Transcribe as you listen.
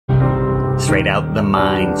Straight out the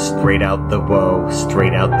mind, straight out the woe,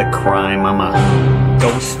 straight out the crime. I'm a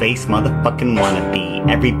ghost face motherfucking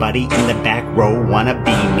wannabe. Everybody in the back row wanna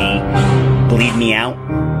be me. Bleed me out,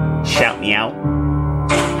 shout me out,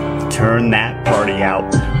 turn that party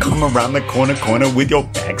out. Come around the corner with your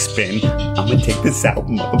backspin. I'ma take this out,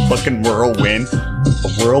 motherfucking whirlwind. A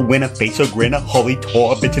whirlwind, a facial grin, a holy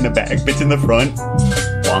tour, bitch in the back, bitch in the front.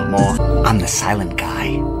 Want more? I'm the silent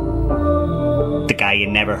guy. The guy you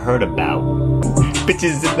never heard about.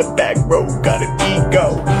 Bitches in the back row got an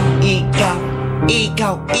ego.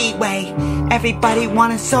 Ego, e-way. Everybody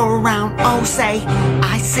wanna soar around, oh say,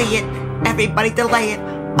 I see it. Everybody delay it.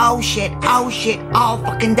 Oh shit, all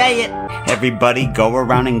fucking day it. Everybody go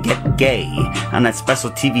around and get gay on that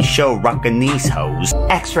special TV show rockin' these hoes.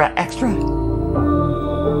 Extra.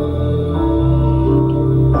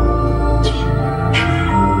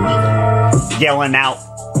 Yelling out,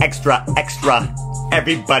 extra.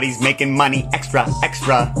 Everybody's making money, extra.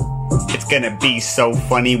 It's gonna be so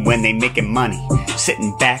funny when they making money.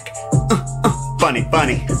 Sitting back,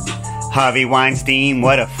 funny. Harvey Weinstein,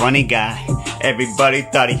 what a funny guy. Everybody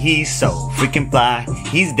thought he's so freaking fly.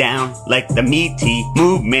 He's down like the Me Too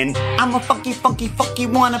movement. I'm a funky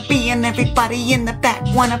wannabe, and everybody in the back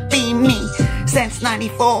wanna be me. Since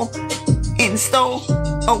 94, in store.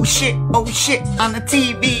 Oh shit, on the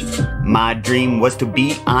TV. My dream was to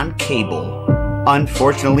be on cable.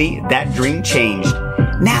 Unfortunately, that dream changed.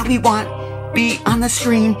 Now we want be on the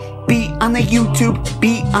screen, be on the YouTube,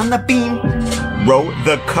 be on the beam. Row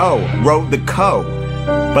the co.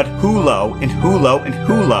 But Hulo.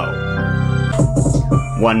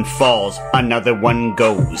 One falls, another one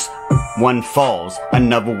goes. One falls,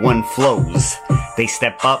 another one flows. They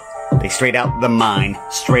step up, they straight out the mind,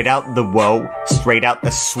 straight out the woe, straight out the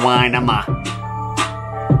swine. I'ma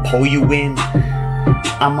pull you in.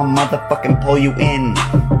 I'ma motherfucking pull you in.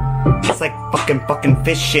 It's like fucking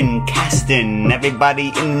fishing, casting.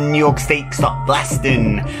 Everybody in New York State start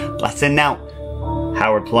blasting out.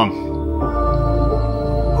 Howard Plum.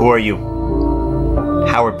 Who are you?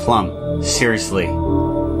 Howard Plum. Seriously.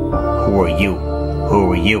 Who are you?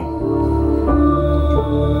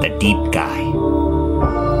 The deep guy.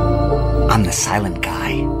 I'm the silent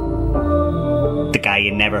guy. The guy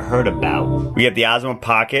you never heard about. We have the Osmo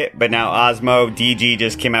Pocket, but now Osmo DG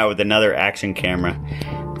just came out with another action camera.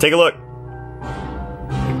 Take a look.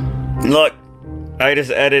 Look, I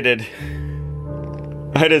just edited.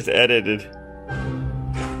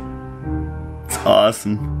 It's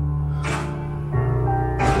awesome.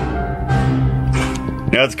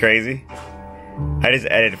 You know what's crazy? I just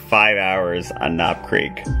edited 5 hours on Knob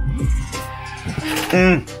Creek.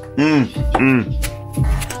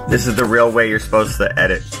 This is the real way you're supposed to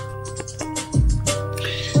edit.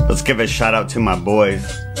 Let's give a shout out to my boys.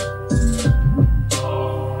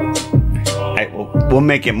 We'll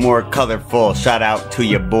make it more colorful. Shout out to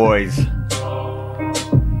your boys.